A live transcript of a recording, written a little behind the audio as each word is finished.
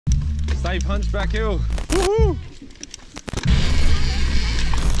Save Hunchback Hill. Woohoo!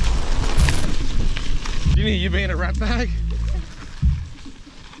 Ginny, you being a rat bag?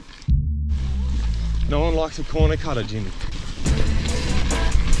 No one likes a corner cutter, Ginny.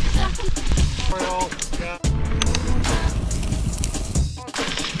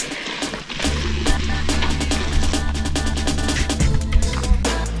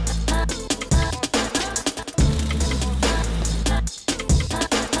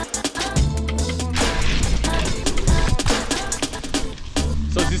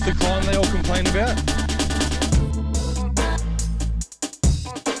 So is this the climb they all complain about?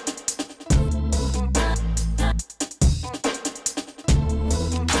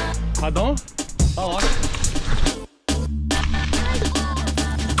 Pardon? I like it.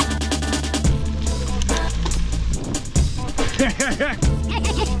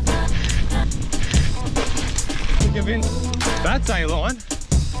 That's A-line.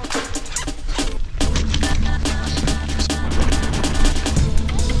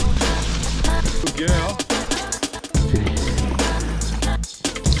 Good girl.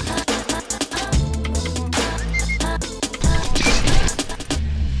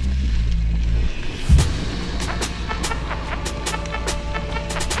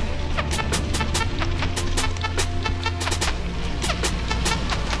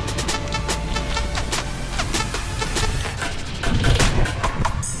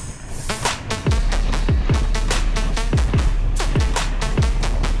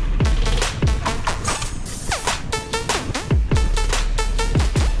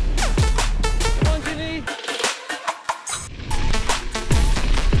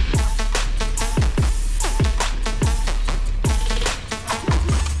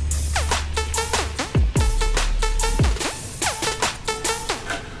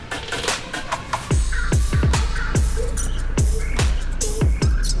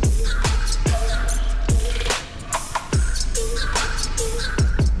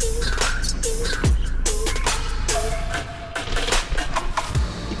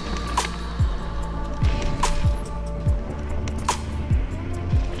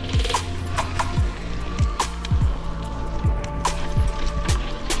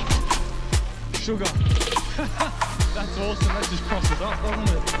 Sugar. That's awesome, that just crosses up, doesn't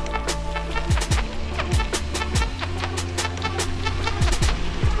it?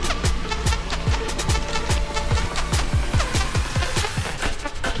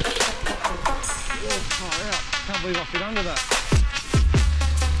 Oh, yeah. Can't believe I fit under that.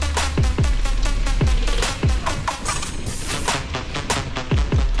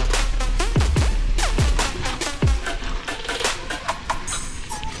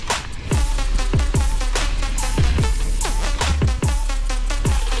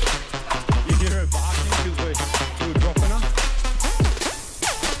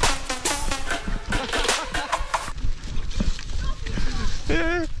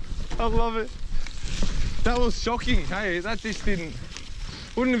 I love it. That was shocking. Hey, that just wouldn't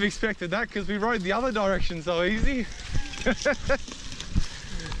have expected that because we rode the other direction so easy.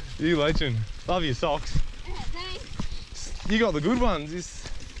 You legend. Love your socks. You got the good ones.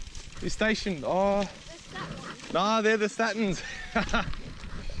 This station. Oh, nah, they're the statins.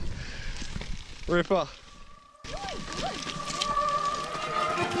 Ripper.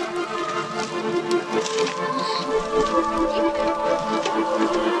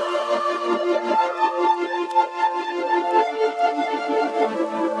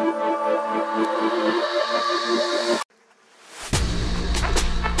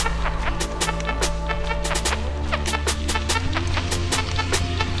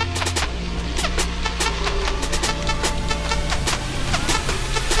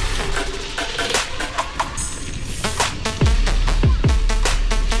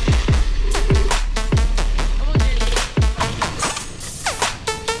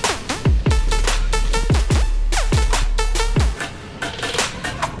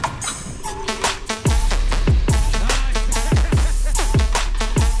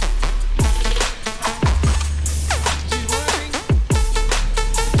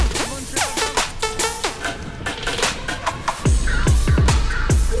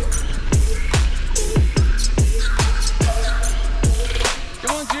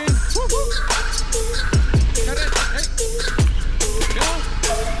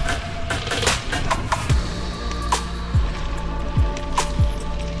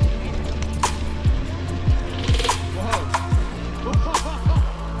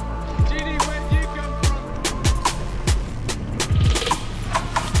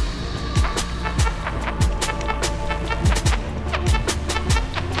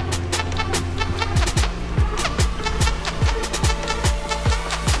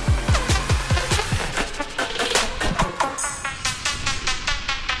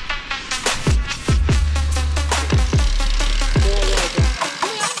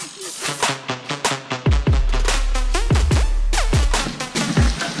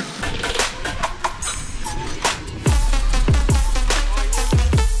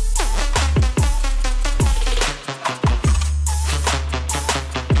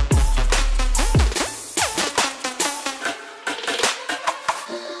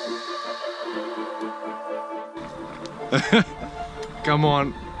 Come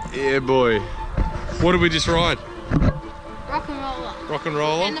on. Yeah, boy. What did we just ride? Rock and roller. Rock and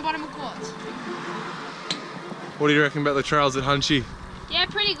roller? And the bottom of quartz. What do you reckon about the trails at Hunchy? Yeah,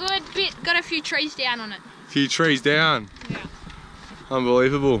 pretty good. Got a few trees down on it. A few trees down. Yeah.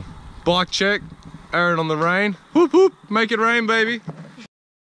 Unbelievable. Bike check. Aaron on the rain. Whoop whoop. Make it rain, baby.